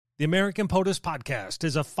The American POTUS Podcast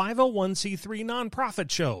is a 501c3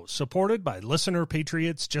 nonprofit show supported by listener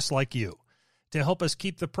patriots just like you. To help us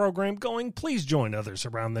keep the program going, please join others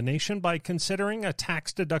around the nation by considering a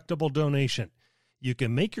tax-deductible donation. You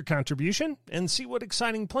can make your contribution and see what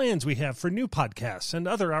exciting plans we have for new podcasts and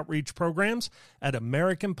other outreach programs at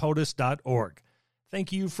americanpotus.org.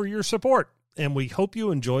 Thank you for your support, and we hope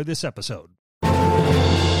you enjoy this episode.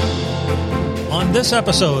 On this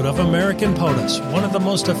episode of American POTUS, one of the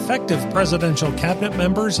most effective presidential cabinet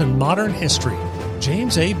members in modern history,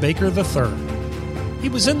 James A. Baker III. He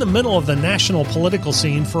was in the middle of the national political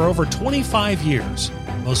scene for over 25 years,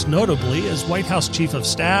 most notably as White House Chief of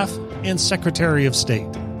Staff and Secretary of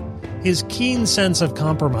State. His keen sense of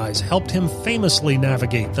compromise helped him famously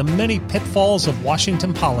navigate the many pitfalls of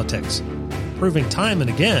Washington politics, proving time and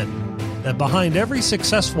again that behind every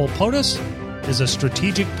successful POTUS is a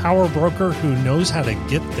strategic power broker who knows how to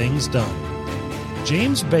get things done.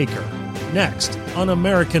 James Baker, next on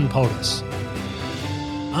American POTUS.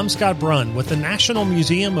 I'm Scott Brunn with the National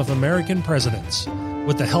Museum of American Presidents.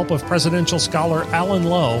 With the help of presidential scholar Alan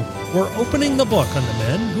Lowe, we're opening the book on the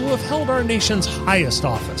men who have held our nation's highest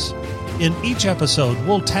office. In each episode,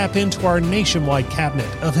 we'll tap into our nationwide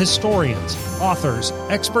cabinet of historians, authors,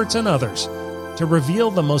 experts, and others to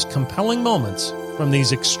reveal the most compelling moments from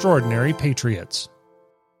these extraordinary patriots.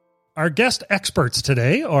 Our guest experts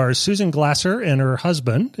today are Susan Glasser and her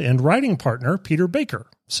husband and writing partner, Peter Baker.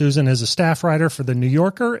 Susan is a staff writer for The New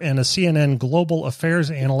Yorker and a CNN Global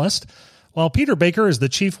Affairs analyst, while Peter Baker is the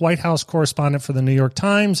chief White House correspondent for The New York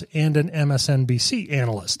Times and an MSNBC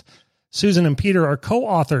analyst. Susan and Peter are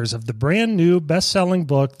co-authors of the brand new best-selling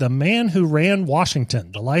book, The Man Who Ran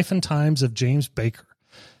Washington, The Life and Times of James Baker.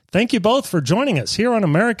 Thank you both for joining us here on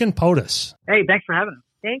American POTUS. Hey, thanks for having us.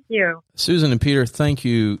 Thank you. Susan and Peter, thank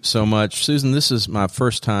you so much. Susan, this is my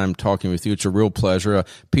first time talking with you. It's a real pleasure.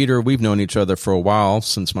 Peter, we've known each other for a while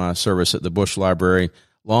since my service at the Bush Library.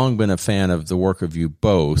 Long been a fan of the work of you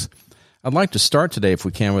both. I'd like to start today, if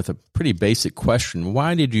we can, with a pretty basic question.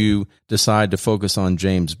 Why did you decide to focus on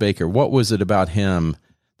James Baker? What was it about him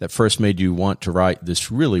that first made you want to write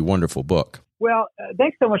this really wonderful book? Well,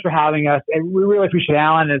 thanks so much for having us. And we really appreciate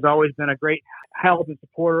Alan. Has always been a great help and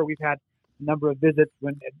supporter. We've had a number of visits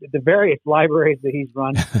at the various libraries that he's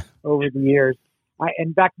run over the years.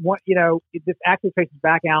 In fact, this actually traces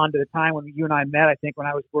back, Alan, to the time when you and I met, I think, when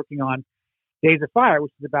I was working on Days of Fire,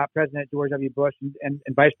 which is about President George W. Bush and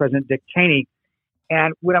Vice President Dick Cheney.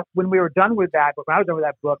 And when we were done with that book, when I was done with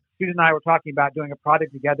that book, Susan and I were talking about doing a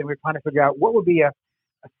project together. And we were trying to figure out what would be a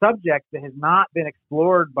subject that has not been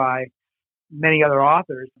explored by many other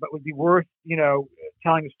authors, but would be worth,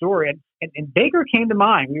 telling a story. And Baker came to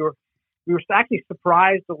mind. We were actually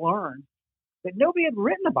surprised to learn that nobody had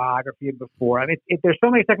written a biography of before. I mean, there's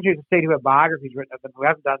so many secretaries of state who have biographies written of them who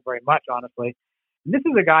haven't done very much, honestly. And this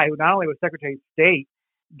is a guy who not only was Secretary of State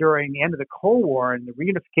during the end of the Cold War and the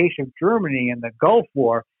reunification of Germany and the Gulf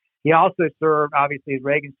War, he also served, obviously, as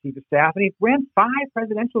Reagan's chief of staff, and he ran 5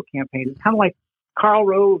 presidential campaigns. It's kind of like Karl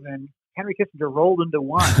Rove and Henry Kissinger rolled into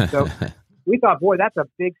one. So we thought, boy, that's a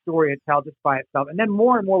big story to tell just by itself. And then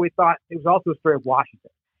more and more, we thought it was also a story of Washington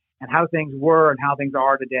and how things were and how things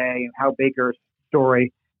are today and how Baker's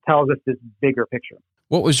story tells us this bigger picture.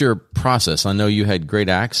 What was your process? I know you had great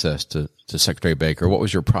access to Secretary Baker. What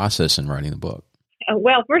was your process in writing the book?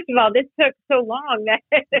 Well, first of all, this took so long that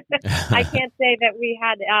I can't say that we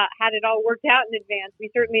had it all worked out in advance. We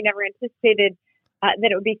certainly never anticipated that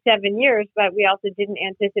it would be 7 years, but we also didn't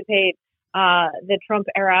anticipate the Trump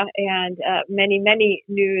era and many, many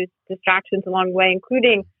news distractions along the way,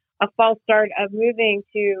 including a false start of moving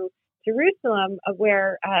to Jerusalem,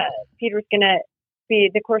 where Peter was going to be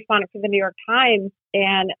the correspondent for the New York Times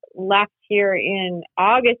and left here in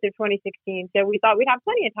August of 2016. So we thought we'd have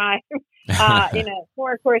plenty of time in a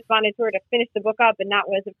foreign correspondent tour to finish the book up. And that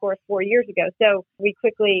was, of course, 4 years ago. So we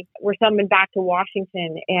quickly were summoned back to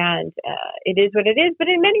Washington, and it is what it is. But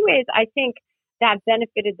in many ways, I think that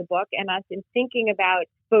benefited the book and us in thinking about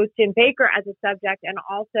both Jim Baker as a subject and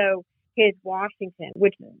also his Washington,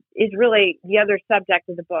 which is really the other subject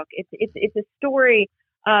of the book. It's a story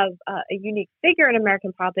of a unique figure in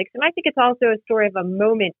American politics. And I think it's also a story of a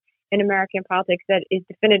moment in American politics that is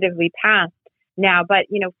definitively past now. But,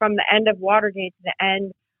 from the end of Watergate to the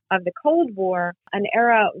end of the Cold War, an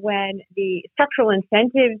era when the structural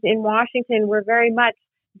incentives in Washington were very much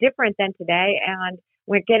different than today. And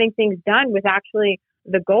when getting things done was actually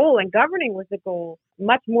the goal, and governing was the goal,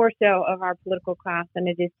 much more so of our political class than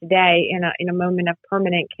it is today in a moment of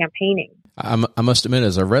permanent campaigning. I must admit,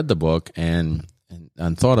 as I read the book and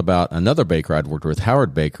thought about another Baker I'd worked with,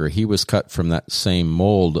 Howard Baker, he was cut from that same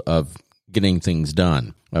mold of getting things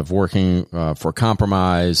done, of working for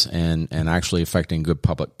compromise and actually affecting good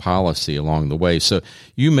public policy along the way. So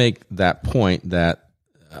you make that point that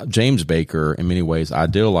James Baker, in many ways,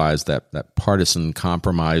 idealized that partisan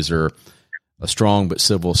compromiser, a strong but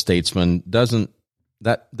civil statesman.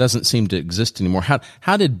 That doesn't seem to exist anymore.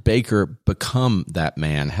 How did Baker become that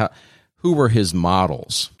man? Who were his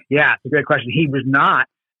models? Yeah, it's a great question. He was not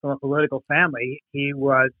from a political family. He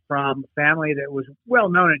was from a family that was well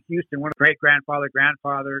known in Houston. One of the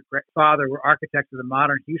great-father were architects of the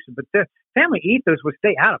modern Houston. But the family ethos was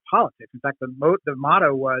stay out of politics. In fact, the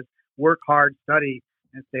motto was work hard, study,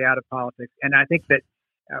 and stay out of politics. And I think that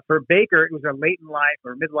for Baker, it was a late in life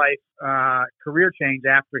or midlife career change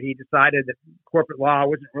after he decided that corporate law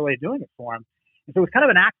wasn't really doing it for him. And so it was kind of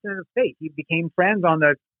an accident of fate. He became friends on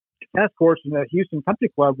the tennis course in the Houston Country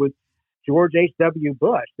Club with George H.W.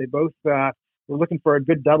 Bush. They both were looking for a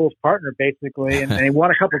good doubles partner, basically, and they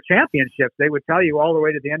won a couple championships. They would tell you all the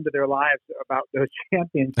way to the end of their lives about those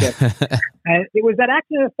championships. And it was that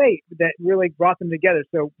accident of fate that really brought them together.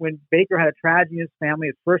 So when Baker had a tragedy in his family,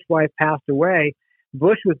 his first wife passed away,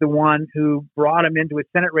 Bush was the one who brought him into a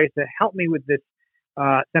Senate race to help me with this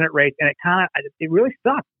Senate race, and it really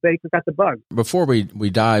stuck. Baker got the bug. Before we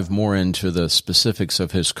dive more into the specifics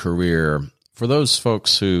of his career, for those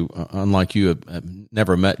folks who, unlike you, have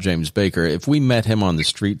never met James Baker, if we met him on the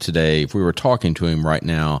street today, if we were talking to him right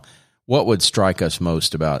now, what would strike us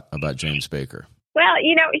most about James Baker? Well,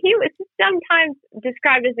 he was sometimes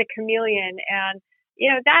described as a chameleon, and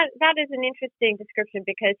that is an interesting description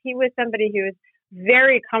because he was somebody who was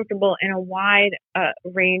very comfortable in a wide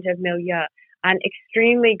range of milieu and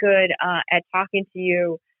extremely good at talking to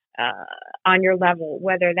you on your level,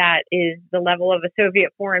 whether that is the level of a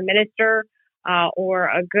Soviet foreign minister or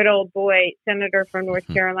a good old boy senator from North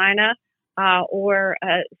Carolina or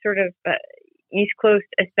a sort of East Coast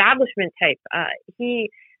establishment type. He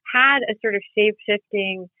had a sort of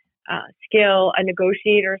shape-shifting skill, a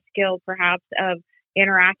negotiator skill perhaps of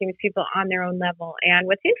interacting with people on their own level. And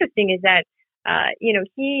what's interesting is that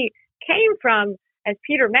he came from, as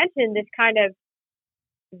Peter mentioned, this kind of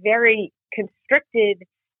very constricted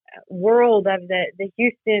world of the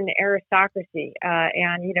Houston aristocracy.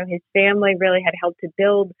 And his family really had helped to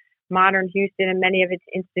build modern Houston and many of its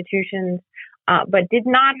institutions, but did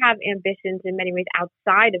not have ambitions in many ways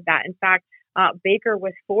outside of that. In fact, Baker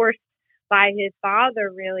was forced by his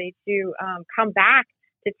father really to come back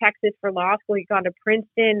to Texas for law school. He gone to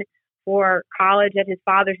Princeton for college at his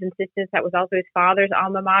father's insistence. That was also his father's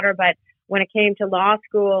alma mater. But when it came to law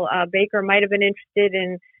school, Baker might have been interested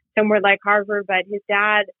in somewhere like Harvard, but his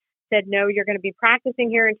dad said, no, you're going to be practicing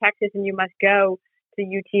here in Texas and you must go to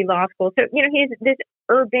UT Law School. So, he's this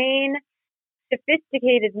urbane,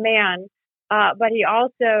 sophisticated man, but he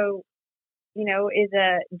also, is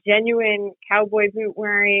a genuine cowboy boot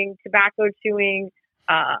wearing, tobacco chewing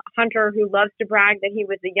hunter who loves to brag that he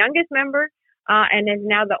was the youngest member and is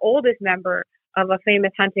now the oldest member of a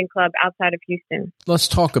famous hunting club outside of Houston. Let's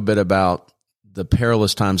talk a bit about the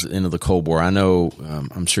perilous times at the end of the Cold War. I know,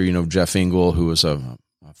 I'm sure you know Jeff Engel, who was a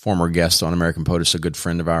former guest on American POTUS, a good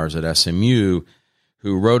friend of ours at SMU,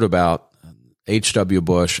 who wrote about H.W.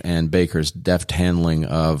 Bush and Baker's deft handling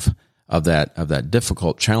of that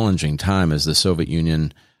difficult, challenging time as the Soviet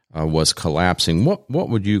Union was collapsing. What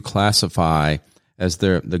would you classify as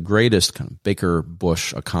the greatest kind of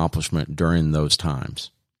Baker-Bush accomplishment during those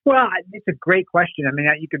times? Well, it's a great question. I mean,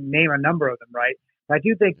 you could name a number of them, right? But I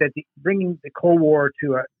do think that bringing the Cold War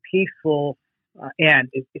to a peaceful end,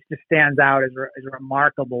 it just stands out as a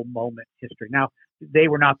remarkable moment in history. Now, they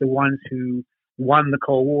were not the ones who won the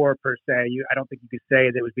Cold War per se. I don't think you could say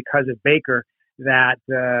that it was because of Baker that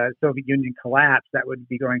the Soviet Union collapsed. That would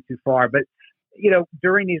be going too far. But,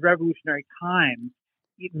 during these revolutionary times,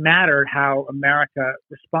 it mattered how America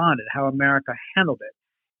responded, how America handled it.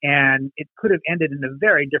 And it could have ended in a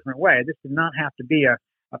very different way. This did not have to be a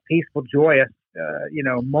peaceful, joyous,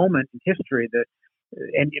 moment in history.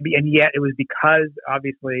 And yet it was because,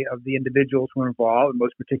 obviously, of the individuals who were involved, and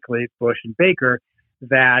most particularly Bush and Baker,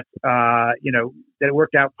 that that it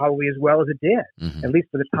worked out probably as well as it did, at least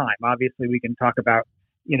for the time. Obviously, we can talk about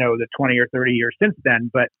the 20 or 30 years since then,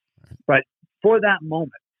 but for that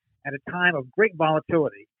moment, at a time of great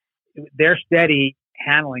volatility, their steady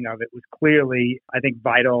handling of it was clearly, I think,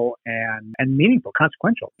 vital and meaningful,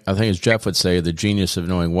 consequential. I think, as Jeff would say, the genius of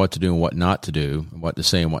knowing what to do and what not to do, what to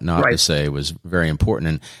say and what not to say was very important.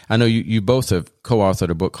 And I know you both have co-authored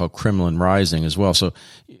a book called Kremlin Rising as well. So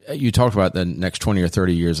you talked about the next 20 or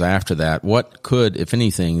 30 years after that. What could, if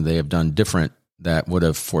anything, they have done different that would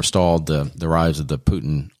have forestalled the rise of the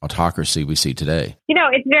Putin autocracy we see today?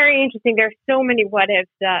 It's very interesting. There's so many what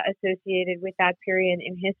ifs associated with that period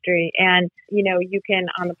in history. And, you can,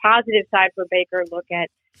 on the positive side for Baker, look at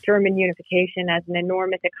German unification as an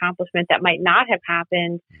enormous accomplishment that might not have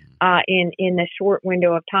happened in the short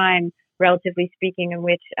window of time, relatively speaking, in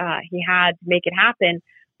which he had to make it happen.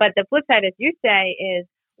 But the flip side, as you say, is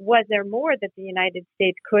was there more that the United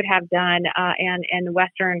States could have done and the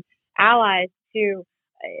Western allies to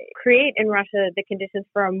create in Russia the conditions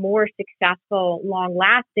for a more successful,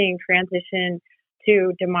 long-lasting transition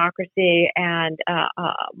to democracy and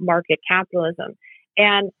market capitalism?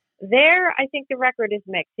 And there, I think the record is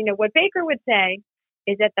mixed. What Baker would say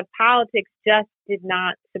is that the politics just did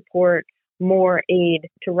not support more aid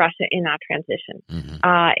to Russia in that transition.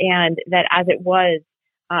 And that as it was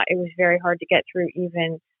very hard to get through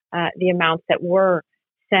even the amounts that were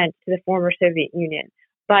sent to the former Soviet Union.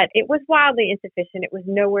 But it was wildly insufficient. It was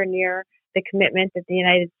nowhere near the commitment that the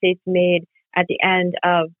United States made at the end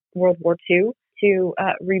of World War II to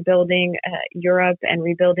rebuilding Europe and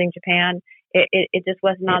rebuilding Japan. It just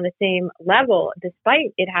wasn't on the same level,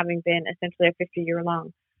 despite it having been essentially a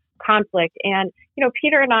 50-year-long conflict. And,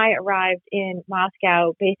 Peter and I arrived in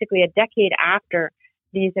Moscow basically a decade after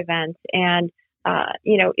these events. And,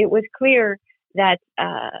 it was clear that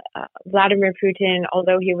Vladimir Putin,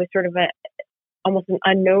 although he was sort of almost an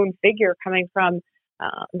unknown figure coming from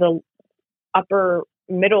the upper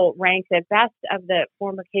middle ranks at best of the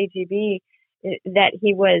former KGB, that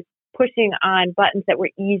he was pushing on buttons that were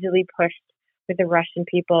easily pushed with the Russian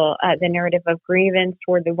people, the narrative of grievance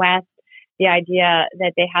toward the West, the idea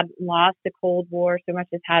that they had lost the Cold War so much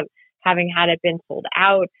as having had it been sold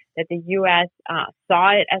out, that the U.S.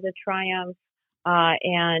 Saw it as a triumph,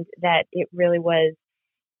 and that it really was,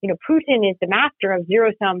 Putin is the master of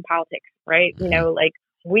zero-sum politics, right? Like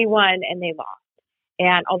we won and they lost.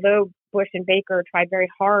 And although Bush and Baker tried very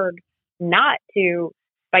hard not to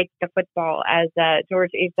spike the football, as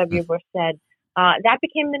George H.W. Bush said, that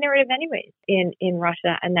became the narrative anyways in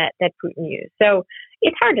Russia and that Putin used. So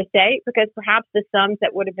it's hard to say because perhaps the sums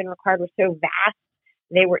that would have been required were so vast,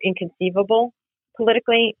 they were inconceivable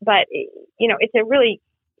politically. But, it's a really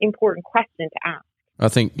important question to ask. I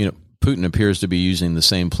think, Putin appears to be using the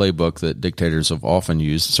same playbook that dictators have often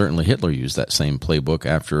used. Certainly Hitler used that same playbook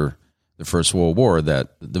after the First World War,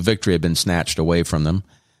 that the victory had been snatched away from them,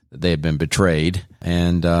 that they had been betrayed.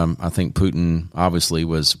 And I think Putin obviously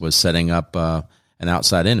was setting up an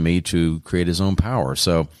outside enemy to create his own power.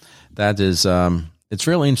 So that is, it's a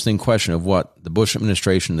really interesting question of what the Bush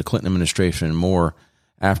administration, the Clinton administration, and more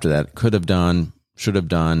after that could have done, should have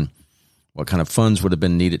done, what kind of funds would have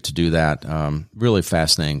been needed to do that. Really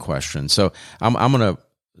fascinating question. So I'm going to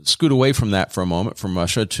scoot away from that for a moment, from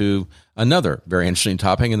Russia, to another very interesting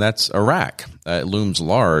topic, and that's Iraq. It looms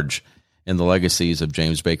large in the legacies of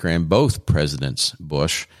James Baker and both Presidents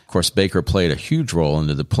Bush. Of course, Baker played a huge role in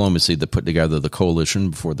the diplomacy that put together the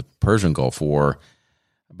coalition before the Persian Gulf War.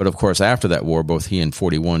 But of course, after that war, both he and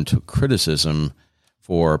 41 took criticism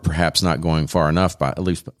for perhaps not going far enough, by, at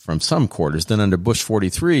least from some quarters. Then under Bush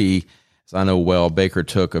 43, as I know well, Baker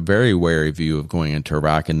took a very wary view of going into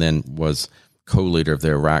Iraq and then was co-leader of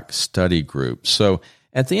the Iraq Study Group. So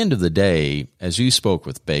at the end of the day, as you spoke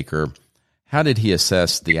with Baker, how did he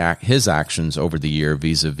assess his actions over the year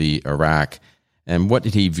vis-a-vis Iraq, and what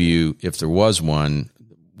did he view, if there was one,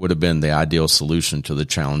 would have been the ideal solution to the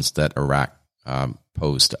challenge that Iraq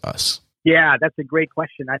posed to us? Yeah, that's a great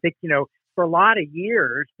question. I think, for a lot of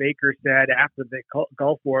years, Baker said after the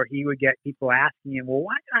Gulf War, he would get people asking him, well,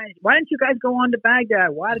 why didn't you guys go on to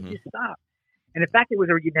Baghdad? Why did you stop? And in fact, it was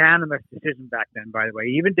a unanimous decision back then, by the way.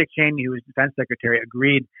 Even Dick Cheney, who was defense secretary,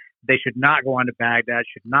 agreed they should not go on to Baghdad,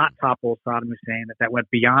 should not topple Saddam Hussein, that went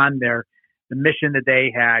beyond the mission that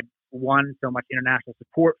they had won so much international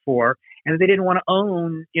support for, and that they didn't want to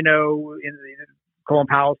own, in Colin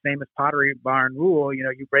Powell's famous Pottery Barn rule,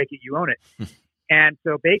 you break it, you own it. And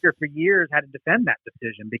so Baker for years had to defend that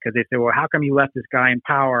decision because they said, well, how come you left this guy in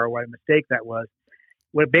power? What a mistake that was.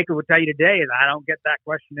 What Baker would tell you today is, I don't get that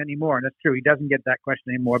question anymore. And that's true. He doesn't get that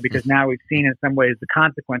question anymore because now we've seen in some ways the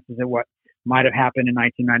consequences of what might have happened in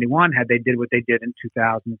 1991 had they did what they did in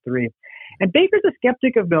 2003. And Baker's a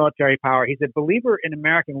skeptic of military power. He's a believer in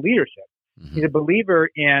American leadership. Mm-hmm. He's a believer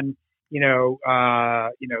in,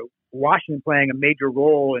 Washington playing a major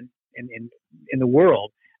role in the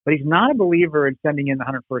world. But he's not a believer in sending in the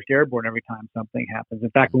 101st Airborne every time something happens. In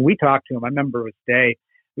fact, when we talked to him, I remember it was a day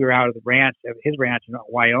we were out of his ranch in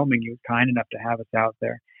Wyoming. He was kind enough to have us out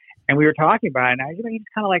there. And we were talking about it. And he just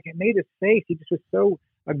kind of it made his face. He just was so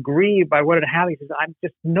aggrieved by what had happened. He says, "I'm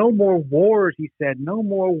just no more wars." He said, "No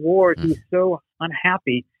more wars." He's so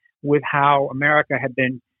unhappy with how America had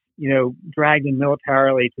been, dragged in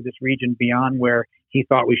militarily to this region beyond where he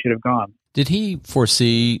thought we should have gone. Did he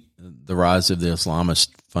foresee the rise of the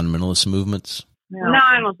Islamist fundamentalist movements? No,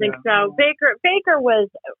 I don't think so. Baker was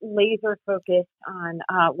laser focused on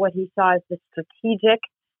what he saw as the strategic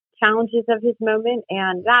challenges of his moment,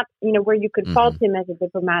 and that's where you could fault him as a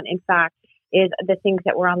diplomat. In fact, is the things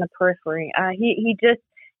that were on the periphery.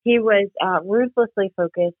 He was ruthlessly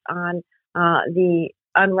focused on the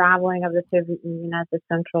unraveling of the Soviet Union as the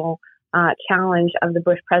central challenge of the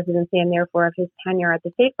Bush presidency, and therefore of his tenure at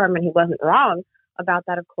the State Department. He wasn't wrong about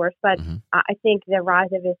that, of course, but I think the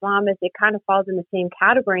rise of Islam it kind of falls in the same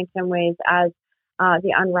category in some ways as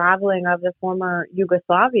the unraveling of the former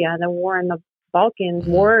Yugoslavia and the war in the Balkans,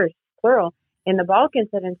 wars, plural, in the Balkans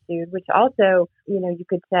that ensued, which also, you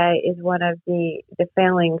could say is one of the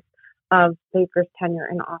failings of Baker's tenure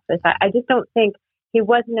in office. I just don't think he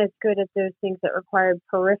wasn't as good at those things that required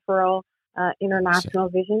peripheral international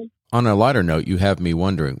vision. On a lighter note, you have me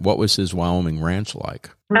wondering, what was his Wyoming ranch like?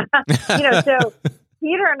 So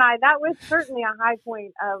Peter and I, that was certainly a high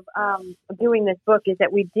point of doing this book, is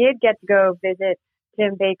that we did get to go visit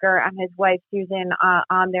Jim Baker and his wife, Susan,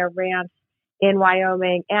 on their ranch in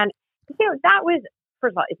Wyoming. And, that was,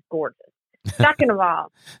 first of all, it's gorgeous. Second of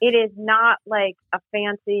all, it is not like a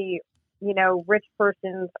fancy, rich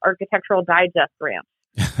person's Architectural Digest ranch.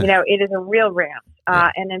 It is a real ranch.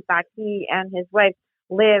 And in fact, he and his wife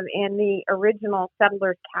live in the original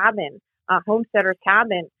settlers' cabin, homesteaders'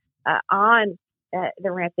 cabin on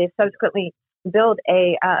the ranch. They've subsequently built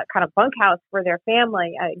a kind of bunkhouse for their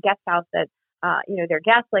family, a guest house that, their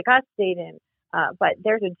guests like us stayed in. But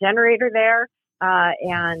there's a generator there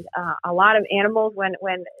and a lot of animals. When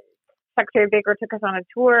Secretary Baker took us on a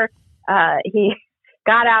tour, he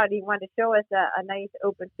got out. He wanted to show us a nice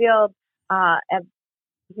open field. And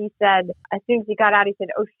he said, as soon as he got out, he said,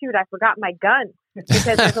 "Oh, shoot, I forgot my gun,"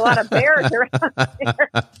 because there's a lot of bears around here.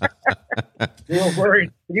 We were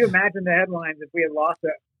worried. Can you imagine the headlines if we had lost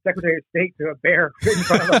a Secretary of State to a bear in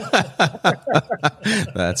front of us?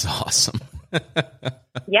 That's awesome.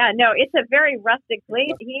 Yeah, no, it's a very rustic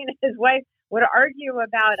place. He and his wife would argue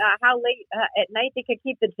about how late at night they could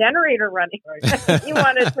keep the generator running. You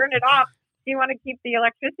want to turn it off. You want to keep the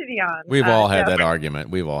electricity on. We've all had that argument.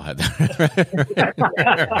 We've all had that.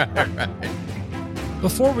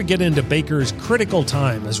 Before we get into Baker's critical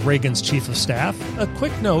time as Reagan's chief of staff, a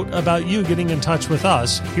quick note about you getting in touch with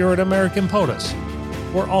us here at American POTUS.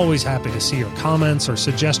 We're always happy to see your comments or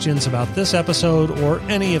suggestions about this episode or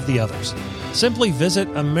any of the others. Simply visit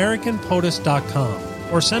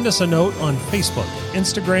AmericanPOTUS.com or send us a note on Facebook,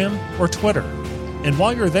 Instagram, or Twitter. And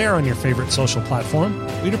while you're there on your favorite social platform,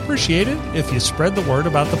 we'd appreciate it if you spread the word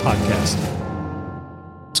about the podcast.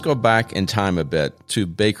 Let's go back in time a bit to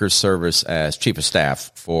Baker's service as chief of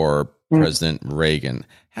staff for President Reagan.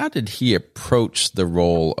 How did he approach the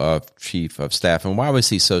role of chief of staff, and why was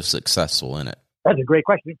he so successful in it? That's a great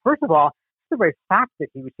question. First of all, the very fact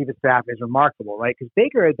that he was chief of staff is remarkable, right? Because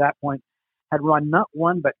Baker at that point had run not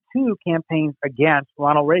one but two campaigns against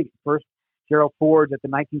Ronald Reagan. First, Gerald Ford's at the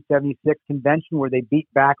 1976 convention where they beat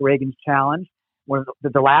back Reagan's challenge, was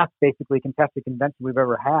the last basically contested convention we've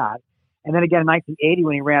ever had. And then again in 1980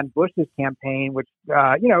 when he ran Bush's campaign, which,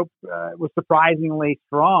 was surprisingly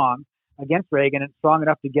strong against Reagan and strong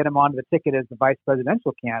enough to get him onto the ticket as the vice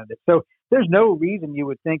presidential candidate. So there's no reason you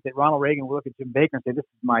would think that Ronald Reagan would look at Jim Baker and say, "This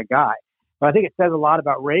is my guy." But I think it says a lot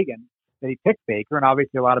about Reagan that he picked Baker, and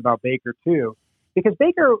obviously a lot about Baker too. Because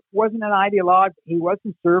Baker wasn't an ideologue. He was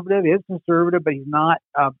conservative, is conservative, but he's not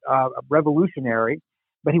a revolutionary.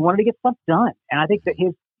 But he wanted to get stuff done. And I think that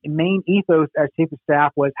his main ethos as chief of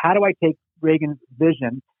staff was, how do I take Reagan's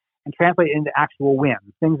vision and translate it into actual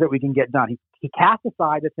wins, things that we can get done? He cast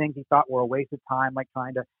aside the things he thought were a waste of time, like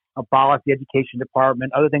trying to abolish the education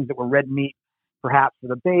department, other things that were red meat, perhaps for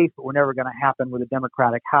the base, but were never going to happen with a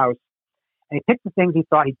Democratic House. And he picked the things he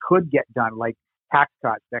thought he could get done, like tax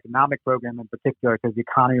cuts, the economic program in particular, because the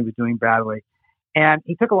economy was doing badly. And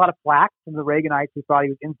he took a lot of flack from the Reaganites who thought he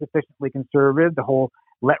was insufficiently conservative. The whole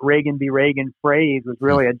 "let Reagan be Reagan" phrase was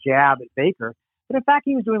really a jab at Baker. But in fact,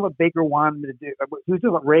 he was doing what Baker wanted him to do. He was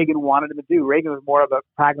doing what Reagan wanted him to do. Reagan was more of a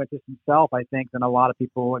pragmatist himself, I think, than a lot of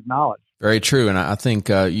people acknowledge. Very true. And I think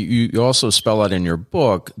you also spell out in your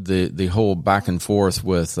book the whole back and forth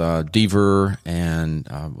with Deaver and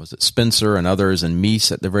was it Spencer and others and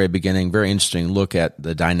Meese at the very beginning. Very interesting look at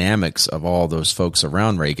the dynamics of all those folks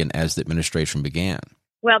around Reagan as the administration began.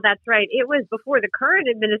 Well, that's right. It was before the current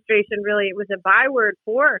administration, really. It was a byword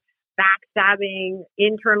for backstabbing,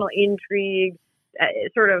 internal intrigue,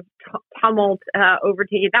 sort of tumult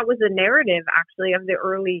overtaken. That was the narrative, actually, of the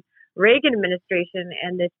early Reagan administration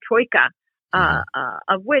and this troika,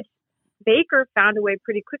 of which Baker found a way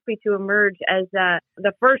pretty quickly to emerge as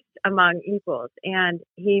the first among equals. And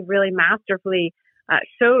he really masterfully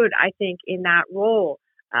showed, I think, in that role,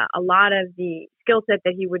 a lot of the skill set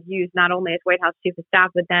that he would use not only as White House Chief of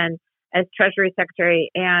Staff, but then as Treasury Secretary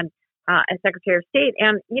and as Secretary of State.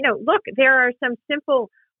 And, look, there are some simple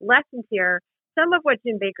lessons here. Some of what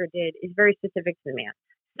Jim Baker did is very specific to the man.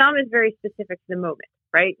 Some is very specific to the moment,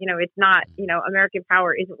 right? It's not, American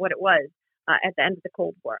power isn't what it was at the end of the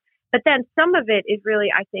Cold War. But then some of it is really,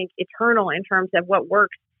 I think, eternal in terms of what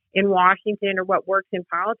works in Washington or what works in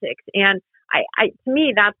politics. And to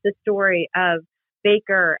me, that's the story of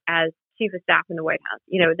Baker as Chief of Staff in the White House,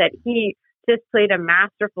 that he just played a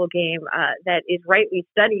masterful game that is rightly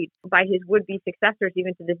studied by his would-be successors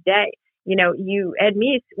even to this day. Ed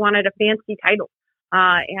Meese wanted a fancy title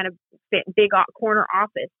and a big corner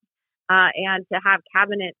office and to have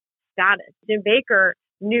cabinet status. Jim Baker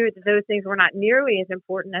knew that those things were not nearly as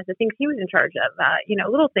important as the things he was in charge of,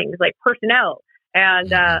 little things like personnel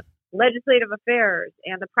and legislative affairs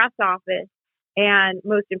and the press office. And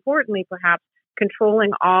most importantly, perhaps,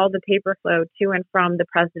 controlling all the paper flow to and from the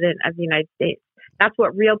President of the United States. That's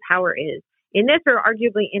what real power is in this or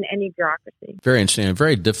arguably in any bureaucracy. Very interesting, a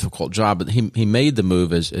very difficult job. But he made the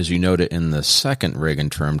move, as you noted, in the second Reagan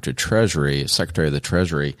term to Treasury, Secretary of the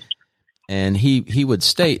Treasury. And he would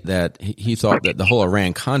state that he thought that the whole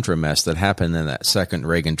Iran-Contra mess that happened in that second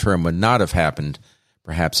Reagan term would not have happened,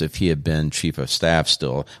 perhaps, if he had been Chief of Staff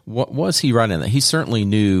still. What was he right in that? He certainly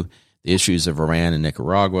knew the issues of Iran and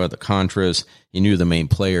Nicaragua, the Contras. He knew the main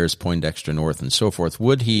players, Poindexter North and so forth.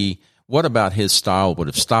 What about his style would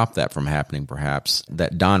have stopped that from happening, perhaps,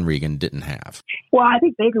 that Don Regan didn't have? Well, I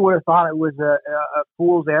think Baker would have thought it was a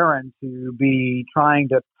fool's errand to be trying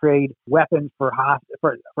to trade weapons for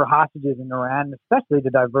hostages in Iran, especially to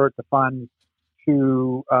divert the funds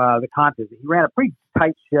to the Contras. He ran a pretty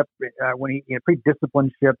tight ship, pretty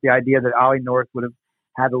disciplined ship. The idea that Ollie North would have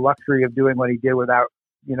had the luxury of doing what he did without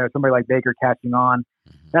somebody like Baker catching on.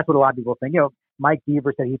 That's what a lot of people think. Mike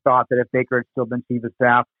Deaver said he thought that if Baker had still been Chief of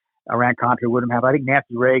Staff, Iran-Contra wouldn't have. I think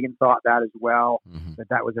Nancy Reagan thought that as well,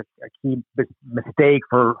 that was a key mistake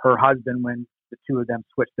for her husband when the two of them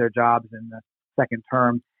switched their jobs in the second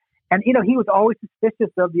term. And, he was always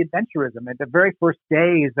suspicious of the adventurism. At the very first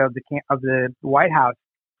days of the White House,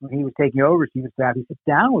 when he was taking over Chief of Staff, he sits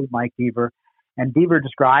down with Mike Deaver. And Deaver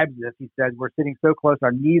describes this. He says, we're sitting so close,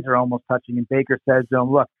 our knees are almost touching. And Baker says to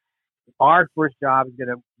him, look, our first job is going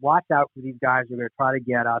to watch out for these guys who are going to try to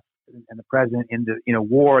get us and the president into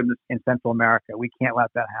war in Central America. We can't let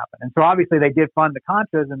that happen. And so obviously they did fund the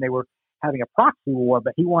Contras and they were having a proxy war,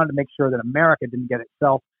 but he wanted to make sure that America didn't get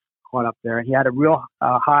itself caught up there. And he had a real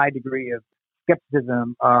high degree of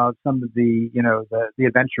skepticism of some of the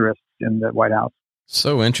adventurists in the White House.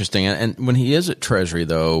 So interesting. And when he is at Treasury,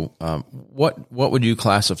 though, what would you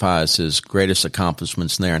classify as his greatest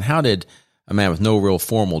accomplishments there? And how did a man with no real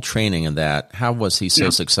formal training in that, how was he so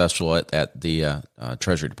successful at the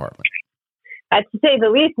Treasury Department? To say the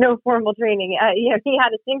least, no formal training. He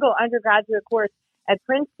had a single undergraduate course at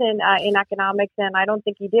Princeton in economics, and I don't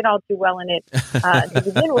think he did all too well in it to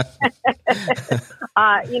begin with.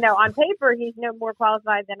 On paper, he's no more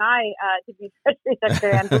qualified than I to be Treasury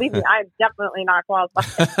Secretary, and believe me, I'm definitely not qualified.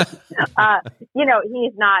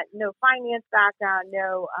 He's not, no finance background,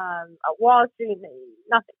 no Wall Street,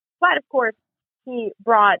 nothing. But of course, he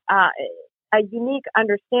brought a unique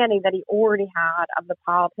understanding that he already had of the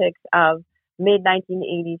politics of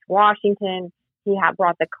mid-1980s Washington. He had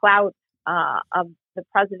brought the clout of the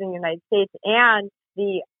President of the United States and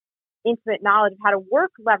the intimate knowledge of how to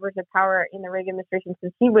work levers of power in the Reagan administration,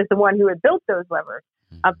 since he was the one who had built those levers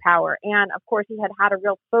of power. And of course, he had a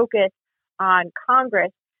real focus on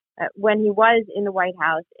Congress when he was in the White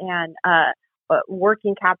House and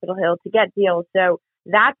working Capitol Hill to get deals. So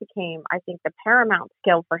that became, I think, the paramount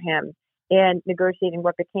skill for him in negotiating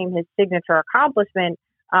what became his signature accomplishment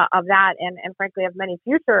of that and frankly, of many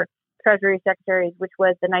future Treasury secretaries, which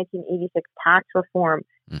was the 1986 tax reform,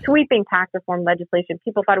 sweeping tax reform legislation.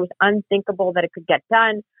 People thought it was unthinkable that it could get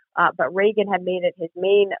done, but Reagan had made it his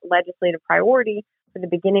main legislative priority for the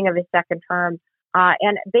beginning of his second term.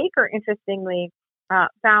 And Baker, interestingly,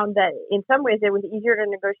 found that in some ways it was easier to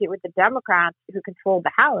negotiate with the Democrats who controlled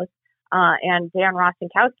the House and Dan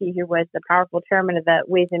Rostenkowski, who was the powerful chairman of the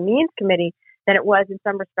Ways and Means Committee, than it was in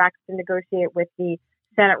some respects to negotiate with the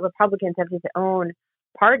Senate Republicans of his own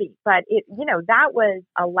party. But that was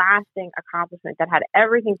a lasting accomplishment that had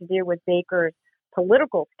everything to do with Baker's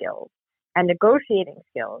political skills and negotiating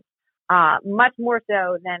skills. much more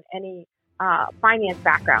so than any finance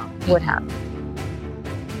background would have.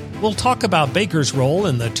 We'll talk about Baker's role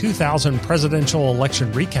in the 2000 presidential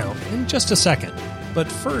election recount in just a second.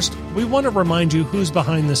 But first, we want to remind you who's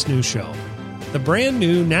behind this new show. The brand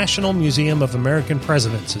new National Museum of American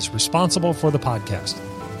Presidents is responsible for the podcast.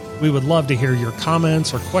 We would love to hear your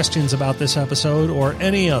comments or questions about this episode or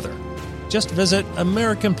any other. Just visit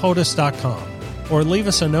AmericanPotus.com or leave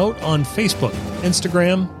us a note on Facebook,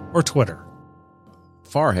 Instagram, or Twitter.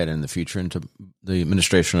 Far ahead in the future into the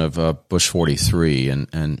administration of Bush 43.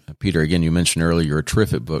 And Peter, again, you mentioned earlier your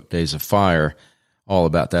terrific book, Days of Fire, all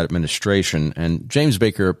about that administration. And James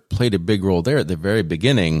Baker played a big role there at the very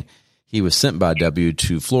beginning. He was sent by W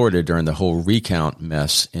to Florida during the whole recount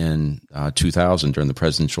mess in 2000, during the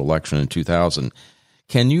presidential election in 2000.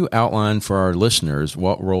 Can you outline for our listeners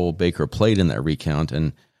what role Baker played in that recount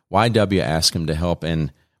and why W asked him to help,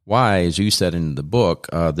 and why, as you said in the book,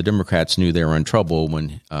 the Democrats knew they were in trouble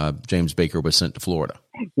when James Baker was sent to Florida?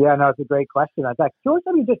 Yeah, no, it's a great question. In fact, George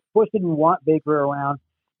W. Bush didn't want Baker around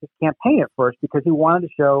his campaign at first because he wanted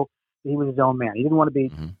to show that he was his own man. He didn't want to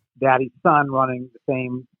be daddy's son running the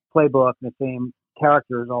same playbook and the same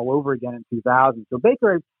characters all over again in 2000. So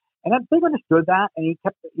Baker understood that, and he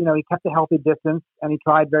kept a healthy distance, and he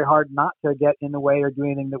tried very hard not to get in the way or do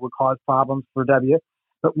anything that would cause problems for W.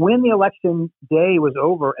 But when the election day was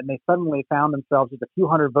over and they suddenly found themselves with a few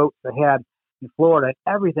hundred votes ahead in Florida,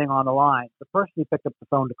 everything on the line, the person he picked up the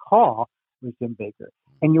phone to call was Jim Baker.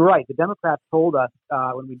 And you're right. The Democrats told us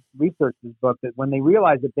when we researched this book that when they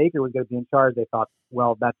realized that Baker was going to be in charge, they thought,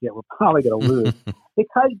 well, that's it. We're probably going to lose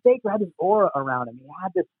because Baker had this aura around him. He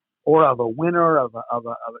had this aura of a winner, of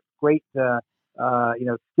a great,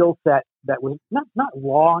 skill set that was not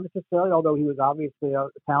raw necessarily, although he was obviously a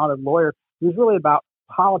talented lawyer. He was really about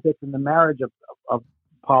politics and the marriage of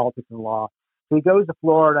politics and law. So he goes to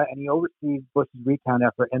Florida and he oversees Bush's recount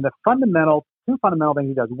effort. And the two fundamental things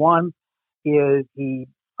he does. One is he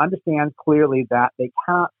understands clearly that they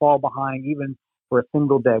cannot fall behind even for a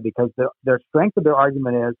single day, because their strength of their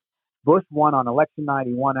argument is Bush won on election night.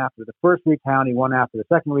 He won after the first recount. He won after the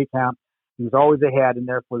second recount. He was always ahead, and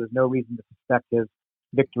therefore there's no reason to suspect his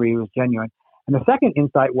victory was genuine. And the second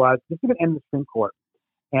insight was this is going to end the Supreme Court.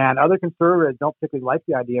 And other conservatives don't particularly like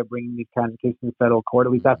the idea of bringing these kinds of cases to the federal court.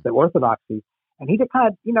 At least that's the orthodoxy. And he just kind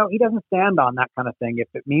of, he doesn't stand on that kind of thing. If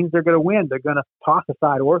it means they're going to win, they're going to toss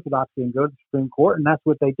aside orthodoxy and go to the Supreme Court, and that's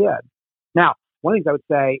what they did. Now, one of the things I would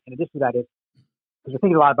say, in addition to that, is because we're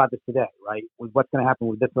thinking a lot about this today, right? With what's going to happen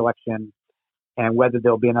with this election and whether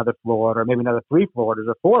there'll be another Florida or maybe another 3 Floridas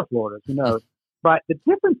or 4 Floridas, who knows? But the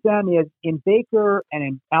difference then is in Baker and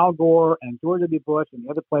in Al Gore and George W. Bush and the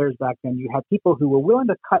other players back then, you had people who were willing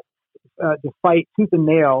to fight tooth and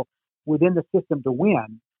nail within the system to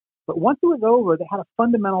win. But once it was over, they had a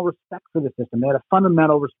fundamental respect for the system. They had a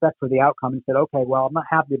fundamental respect for the outcome and said, okay, well, I'm not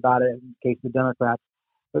happy about it in the case of the Democrats.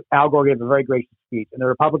 But Al Gore gave a very gracious speech. And the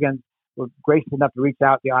Republicans were gracious enough to reach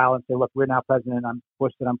out the aisle and say, look, we're now president. I'm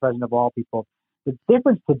Bush said I'm president of all people. The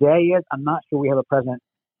difference today is I'm not sure we have a president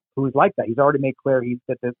who's like that. He's already made clear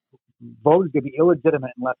that the vote is going to be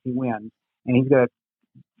illegitimate unless he wins. And he's going to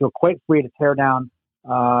feel quite free to tear down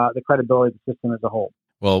the credibility of the system as a whole.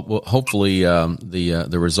 Well, hopefully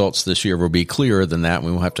the results this year will be clearer than that.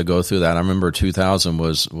 We won't have to go through that. I remember 2000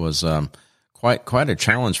 was quite a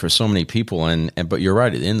challenge for so many people. But you're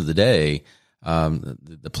right. At the end of the day,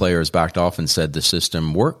 the players backed off and said the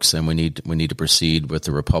system works, and we need to proceed with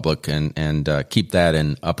the republic and keep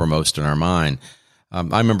that uppermost in our mind.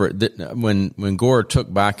 I remember when Gore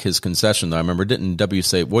took back his concession, though, I remember, didn't W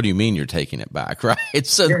say, what do you mean you're taking it back, right?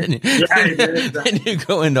 So then you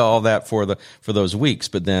go into all that for those weeks,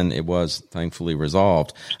 but then it was thankfully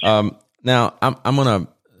resolved. Now, I'm going to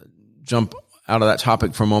jump out of that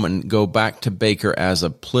topic for a moment and go back to Baker as a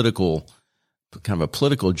political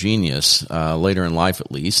genius, later in life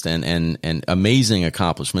at least, and amazing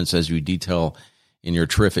accomplishments as you detail in your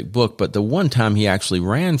terrific book. But the one time he actually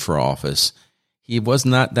ran for office, he was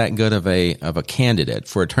not that good of a candidate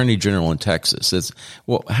for attorney general in Texas.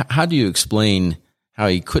 How do you explain how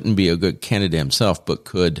he couldn't be a good candidate himself, but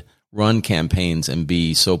could run campaigns and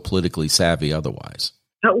be so politically savvy otherwise?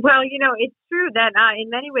 Well, it's true that in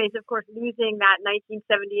many ways, of course, losing that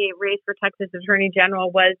 1978 race for Texas attorney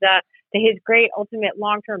general was to his great ultimate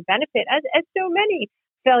long-term benefit, as so many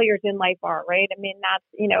failures in life are, right? I mean, that's,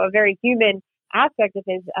 a very human aspect of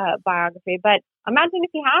his biography. But imagine if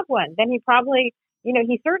he had one, then he probably,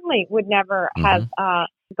 he certainly would never have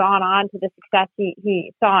gone on to the success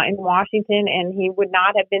he saw in Washington, and he would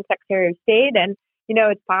not have been Secretary of State. And,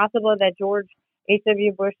 it's possible that George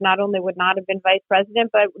H.W. Bush not only would not have been vice president,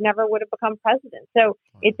 but never would have become president. So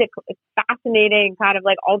it's a fascinating kind of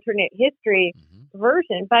like alternate history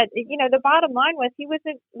version. But, the bottom line was he was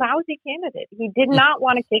a lousy candidate. He did not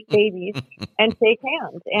want to kiss babies and shake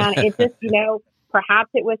hands. And it just, perhaps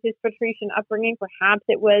it was his patrician upbringing. Perhaps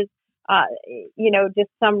it was, just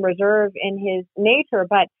some reserve in his nature.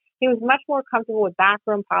 But he was much more comfortable with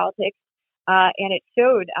backroom politics. And it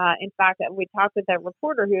showed, in fact, that we talked with a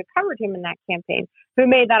reporter who had covered him in that campaign, who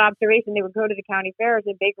made that observation. They would go to the county fairs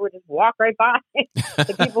and Baker would just walk right by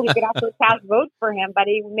the people who could actually cast votes for him. But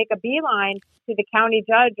he would make a beeline to the county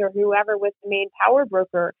judge or whoever was the main power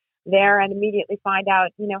broker there and immediately find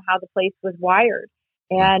out, how the place was wired.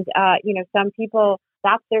 And, some people,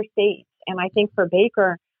 that's their stage. And I think for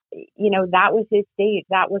Baker, that was his stage.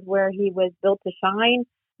 That was where he was built to shine.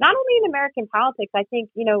 Not only in American politics, I think,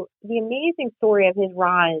 the amazing story of his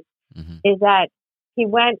rise is that he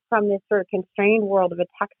went from this sort of constrained world of a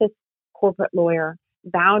Texas corporate lawyer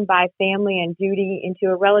bound by family and duty into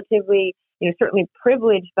a relatively, certainly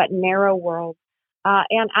privileged but narrow world.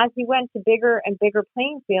 And as he went to bigger and bigger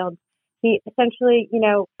playing fields, he essentially,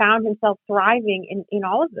 found himself thriving in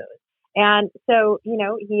all of those. And so,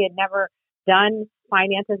 he had never done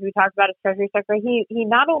finance, as we talked about as Treasury Secretary. He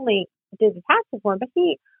not only did the tax reform, but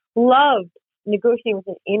he loved negotiating with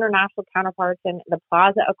his international counterparts, and the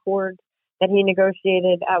Plaza Accords that he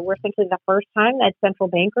negotiated were essentially the first time that central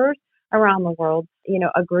bankers around the world,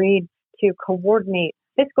 agreed to coordinate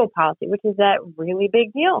fiscal policy, which is a really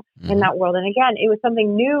big deal in that world. And again, it was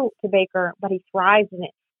something new to Baker, but he thrived in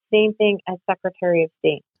it. Same thing as Secretary of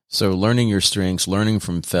State. So learning your strengths, learning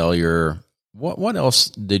from failure. What else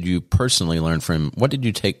did you personally learn from? What did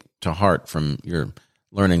you take to heart from your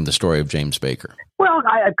learning the story of James Baker? Well,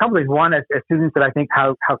 a couple of things. One, as students, that I think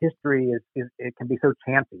how history is it can be so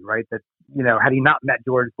chancy, right? That, had he not met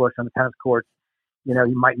George Bush on the tennis courts, he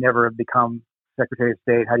might never have become Secretary of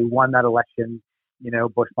State. Had he won that election,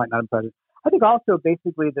 Bush might not have been president. I think also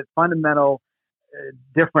basically the fundamental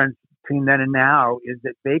difference between then and now is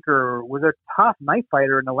that Baker was a tough knife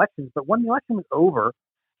fighter in elections, but when the election was over,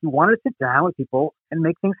 he wanted to sit down with people and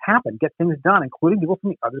make things happen, get things done, including people from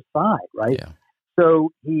the other side, right? Yeah.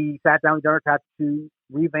 So he sat down with Democrats to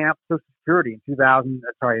revamp Social Security in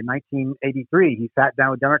 1983. He sat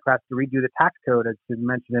down with Democrats to redo the tax code, as you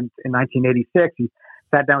mentioned, in 1986. He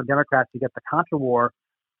sat down with Democrats to get the Contra War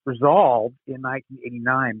resolved in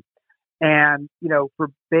 1989. And, for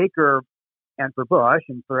Baker and for Bush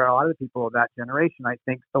and for a lot of the people of that generation, I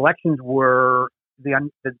think elections were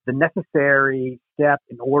the necessary step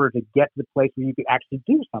in order to get to the place where you could actually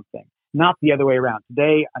do something, not the other way around.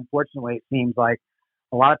 Today, unfortunately, it seems like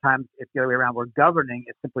a lot of times it's the other way around. We're governing,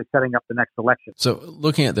 it's simply setting up the next election. So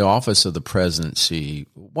looking at the office of the presidency,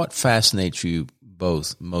 what fascinates you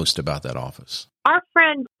both most about that office? Our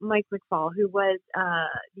friend Mike McFaul, who was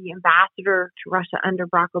the ambassador to Russia under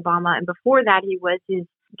Barack Obama, and before that he was his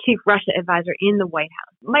chief Russia advisor in the White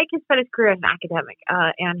House. Mike has spent his career as an academic,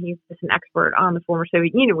 and he's just an expert on the former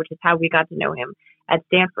Soviet Union, which is how we got to know him at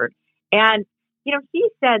Stanford. And, he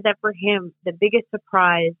said that for him, the biggest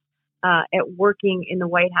surprise at working in the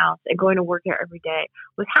White House and going to work there every day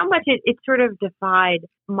was how much it sort of defied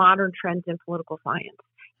modern trends in political science.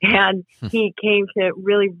 And he came to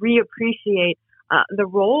really reappreciate the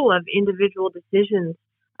role of individual decisions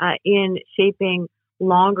in shaping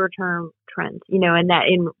longer term trends, and that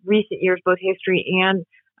in recent years, both history and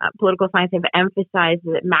political science have emphasized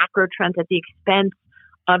that macro trends at the expense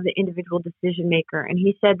of the individual decision maker. And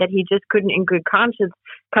he said that he just couldn't in good conscience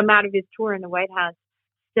come out of his tour in the White House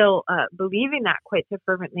still believing that quite so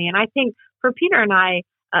fervently. And I think for Peter and I,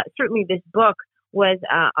 certainly this book was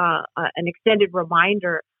an extended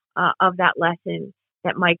reminder of that lesson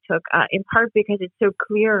that Mike took, in part because it's so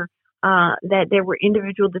clear that there were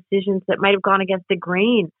individual decisions that might have gone against the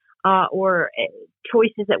grain or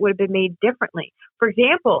choices that would have been made differently. For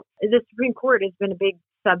example, the Supreme Court has been a big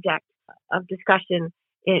subject of discussion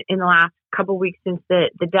in the last couple of weeks since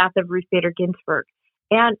the death of Ruth Bader Ginsburg.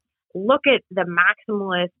 And look at the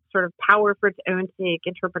maximalist sort of power for its own sake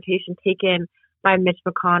interpretation taken by Mitch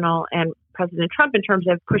McConnell and President Trump in terms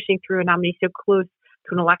of pushing through a nominee so close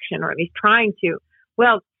to an election, or at least trying to.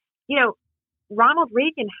 Well, Ronald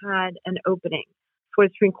Reagan had an opening for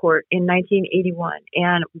the Supreme Court in 1981,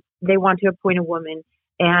 and they wanted to appoint a woman.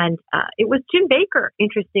 And it was Jim Baker,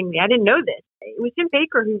 interestingly. I didn't know this. It was Jim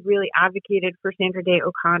Baker who really advocated for Sandra Day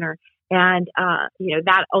O'Connor. And,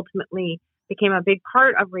 that ultimately became a big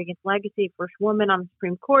part of Reagan's legacy, first woman on the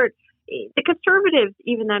Supreme Court. The conservatives,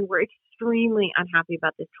 even then, were extremely unhappy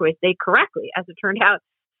about this choice. They correctly, as it turned out,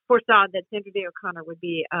 foresaw that Sandra Day O'Connor would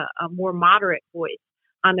be a more moderate voice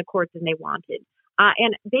on the court than they wanted.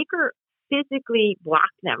 And Baker physically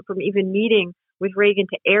blocked them from even meeting with Reagan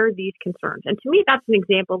to air these concerns. And to me, that's an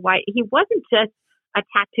example of why he wasn't just a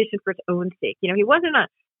tactician for his own sake. He wasn't a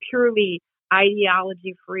purely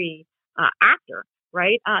ideology-free actor,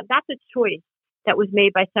 right? That's a choice that was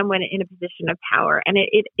made by someone in a position of power. And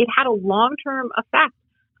it had a long-term effect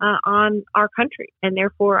on our country and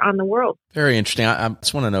therefore on the world. Very interesting. I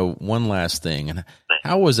just want to know one last thing. And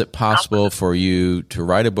how was it possible for you to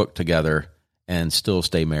write a book together and still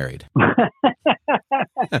stay married?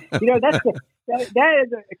 That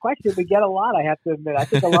is a question we get a lot, I have to admit. I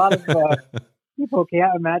think a lot of people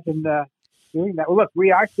can't imagine doing that. Well, look,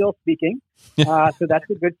 we are still speaking, so that's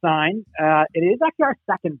a good sign. It is actually our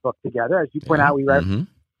second book together. As you point out, we read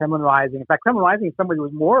Kremlin Rising. In fact, Kremlin Rising is somebody who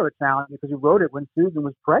was more of a challenge because we wrote it when Susan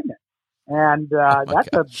was pregnant. And that's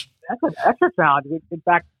an extra challenge. In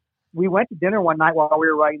fact, we went to dinner one night while we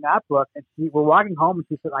were writing that book, and we were walking home, and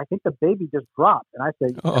she said, "I think the baby just dropped." And I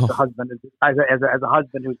said, as a husband, as a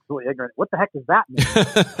husband who's completely ignorant, what the heck does that mean?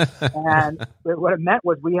 And what it meant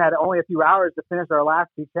was we had only a few hours to finish our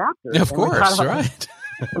last two chapters. Of course, right.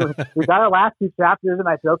 We got our last two chapters, and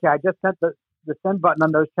I said, "Okay, I just sent the send button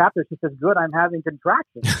on those chapters." She says, "Good, I'm having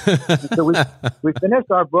contractions." And so we finished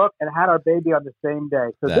our book and had our baby on the same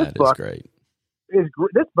day. So this book is great.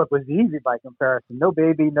 This book was easy by comparison. No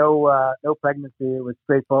baby, no pregnancy. It was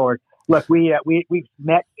straightforward. Look, we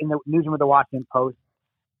met in the newsroom of the Washington Post.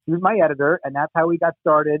 She was my editor, and that's how we got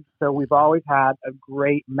started. So we've always had a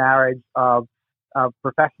great marriage of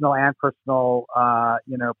professional and personal,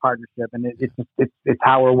 partnership, and it's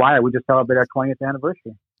how we're wired. We just celebrate our 20th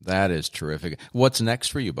anniversary. That is terrific. What's next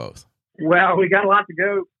for you both? Well, we got a lot to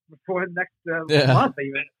go before the next month,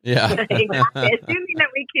 even. Yeah. Exactly. Assuming that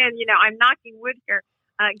we can, I'm knocking wood here,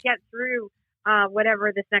 get through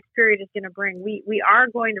whatever this next period is going to bring. We are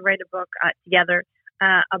going to write a book together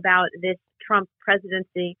about this Trump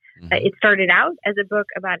presidency. It started out as a book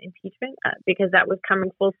about impeachment because that was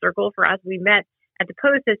coming full circle for us. We met at the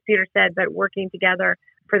Post, as Peter said, but working together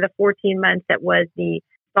for the 14 months that was the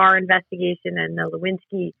Barr investigation and the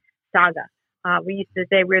Lewinsky saga. We used to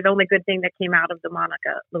say we're the only good thing that came out of the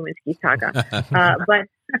Monica Lewinsky saga.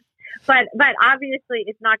 But obviously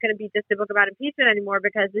it's not going to be just a book about impeachment anymore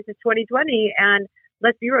because this is 2020. And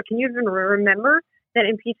let's be real, can you even remember that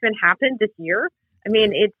impeachment happened this year? I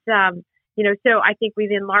mean, it's, so I think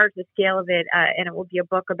we've enlarged the scale of it and it will be a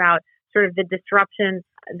book about sort of the disruption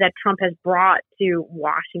that Trump has brought to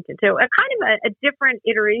Washington. So a kind of a different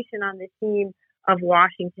iteration on the theme of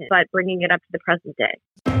Washington, but bringing it up to the present day.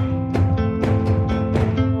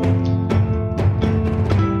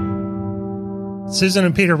 Susan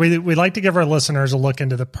and Peter, we like to give our listeners a look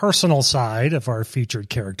into the personal side of our featured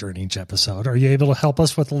character in each episode. Are you able to help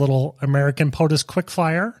us with a little American POTUS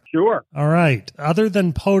quickfire? Sure. All right. Other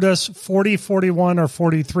than POTUS 40, 41, or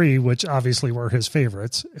 43, which obviously were his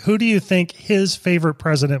favorites, who do you think his favorite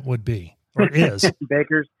president would be or is?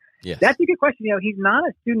 Baker's. Yes. That's a good question. He's not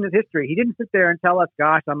a student of history. He didn't sit there and tell us,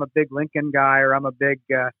 gosh, I'm a big Lincoln guy or I'm a big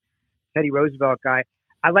Teddy Roosevelt guy.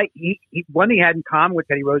 One thing he had in common with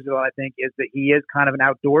Teddy Roosevelt, I think, is that he is kind of an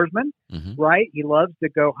outdoorsman, right? He loves to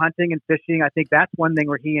go hunting and fishing. I think that's one thing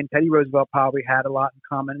where he and Teddy Roosevelt probably had a lot in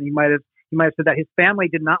common. And he might have said that his family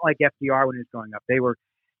did not like FDR when he was growing up. They were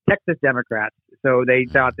Texas Democrats, so they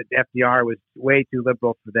thought that FDR was way too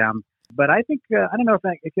liberal for them. But I think I don't know if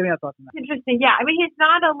give me a thought on that. Interesting, yeah. I mean, he's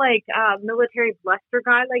not a military bluster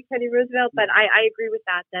guy like Teddy Roosevelt, but I agree with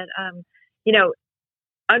that. That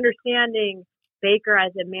understanding Baker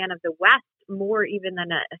as a man of the West more even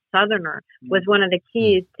than a Southerner was one of the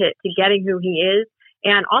keys to getting who he is,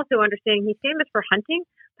 and also understanding he's famous for hunting.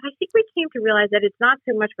 But I think we came to realize that it's not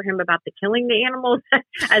so much for him about the killing the animals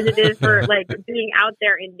as it is for being out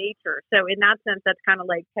there in nature. So in that sense, that's kind of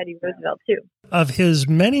like Teddy Roosevelt too. Of his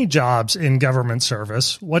many jobs in government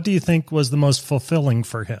service, what do you think was the most fulfilling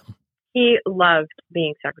for him? He loved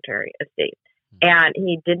being Secretary of State. And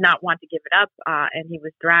he did not want to give it up, and he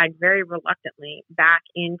was dragged very reluctantly back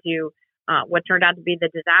into what turned out to be the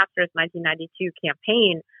disastrous 1992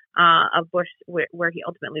 campaign of Bush, where he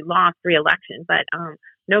ultimately lost re-election. But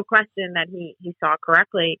no question that he saw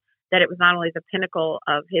correctly that it was not only the pinnacle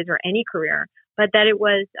of his or any career, but that it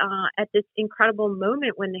was at this incredible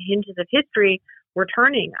moment when the hinges of history were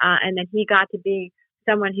turning, and that he got to be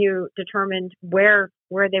someone who determined where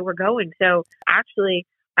they were going. So actually,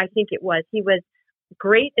 I think he was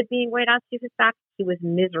great at being White House Chief of Staff. He was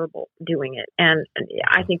miserable doing it. And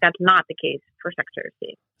I think that's not the case for Secretary of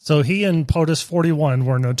State. So he and POTUS 41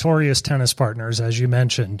 were notorious tennis partners, as you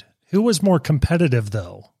mentioned. Who was more competitive,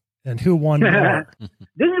 though? And who won more?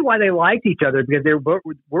 This is why they liked each other, because they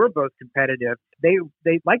were both competitive. They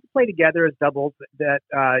liked to play together as doubles. That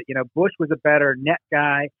Bush was a better net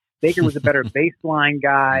guy. Baker was a better baseline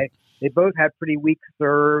guy. They both had pretty weak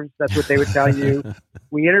serves. That's what they would tell you.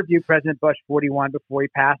 We interviewed President Bush 41 before he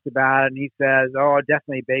passed about it, and he says, "Oh,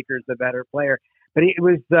 definitely Baker's the better player." But it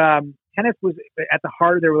was tennis was at the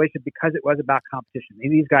heart of their relationship because it was about competition.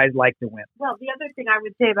 And these guys like to win. Well, the other thing I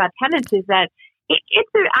would say about tennis is that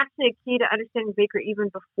it's actually a key to understanding Baker even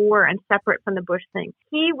before and separate from the Bush thing.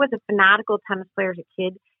 He was a fanatical tennis player as a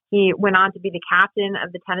kid. He went on to be the captain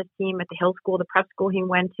of the tennis team at the Hill School, the prep school he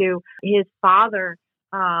went to. His father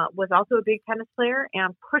was also a big tennis player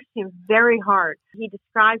and pushed him very hard. He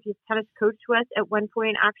described his tennis coach to us at one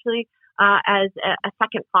point, actually, as a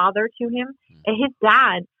second father to him. And his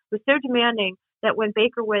dad was so demanding that when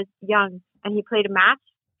Baker was young and he played a match,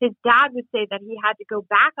 his dad would say that he had to go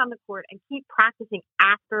back on the court and keep practicing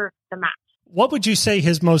after the match. What would you say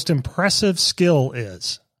his most impressive skill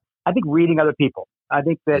is? I think reading other people. I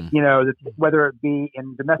think that, whether it be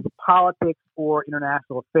in domestic politics or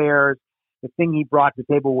international affairs, the thing he brought to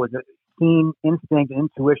the table was a keen instinct and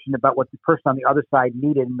intuition about what the person on the other side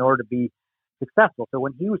needed in order to be successful. So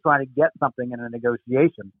when he was trying to get something in a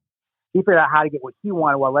negotiation, he figured out how to get what he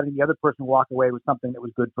wanted while letting the other person walk away with something that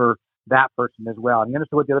was good for that person as well. And he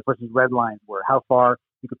understood what the other person's red lines were, how far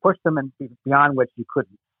you could push them and beyond which you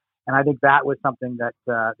couldn't. And I think that was something that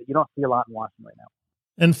you don't see a lot in Washington right now.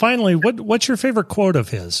 And finally, what's your favorite quote of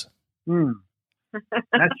his?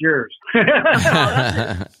 That's yours.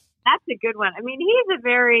 That's a good one. I mean, he's a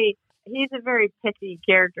very pithy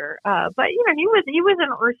character, but he was an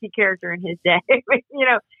earthy character in his day.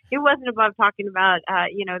 He wasn't above talking about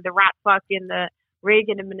the rat fuck in the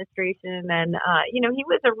Reagan administration, and he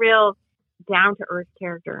was a real down to earth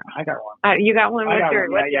character. I got one. You got one?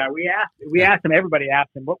 Yeah. We asked him. Everybody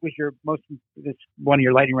asked him, what was your this one of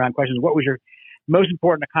your lightning round questions? What was your most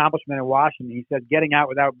important accomplishment in Washington? He said, getting out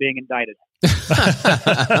without being indicted.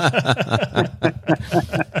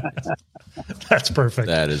 That's perfect.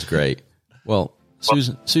 That is great. Well,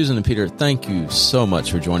 Susan and Peter, thank you so much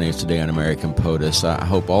for joining us today on American POTUS. I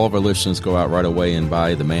hope all of our listeners go out right away and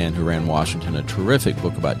buy The Man Who Ran Washington, a terrific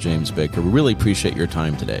book about James Baker. We really appreciate your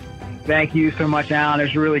time today. Thank you so much, Alan.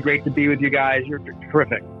 It's really great to be with you guys. You're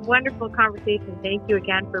terrific. Wonderful conversation. Thank you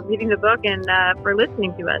again for reading the book and for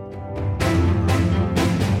listening to us.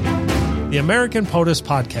 The American POTUS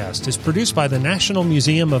podcast is produced by the National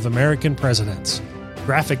Museum of American Presidents.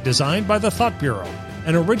 Graphic design by the Thought Bureau.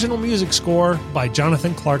 An original music score by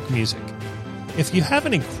Jonathan Clark Music. If you have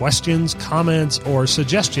any questions, comments, or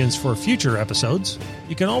suggestions for future episodes,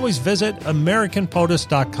 you can always visit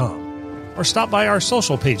AmericanPOTUS.com or stop by our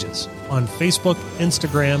social pages on Facebook,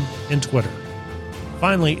 Instagram, and Twitter.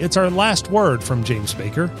 Finally, it's our last word from James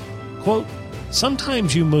Baker. Quote,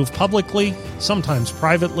 "Sometimes you move publicly, sometimes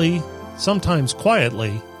privately, sometimes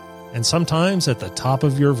quietly, and sometimes at the top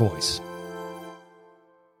of your voice."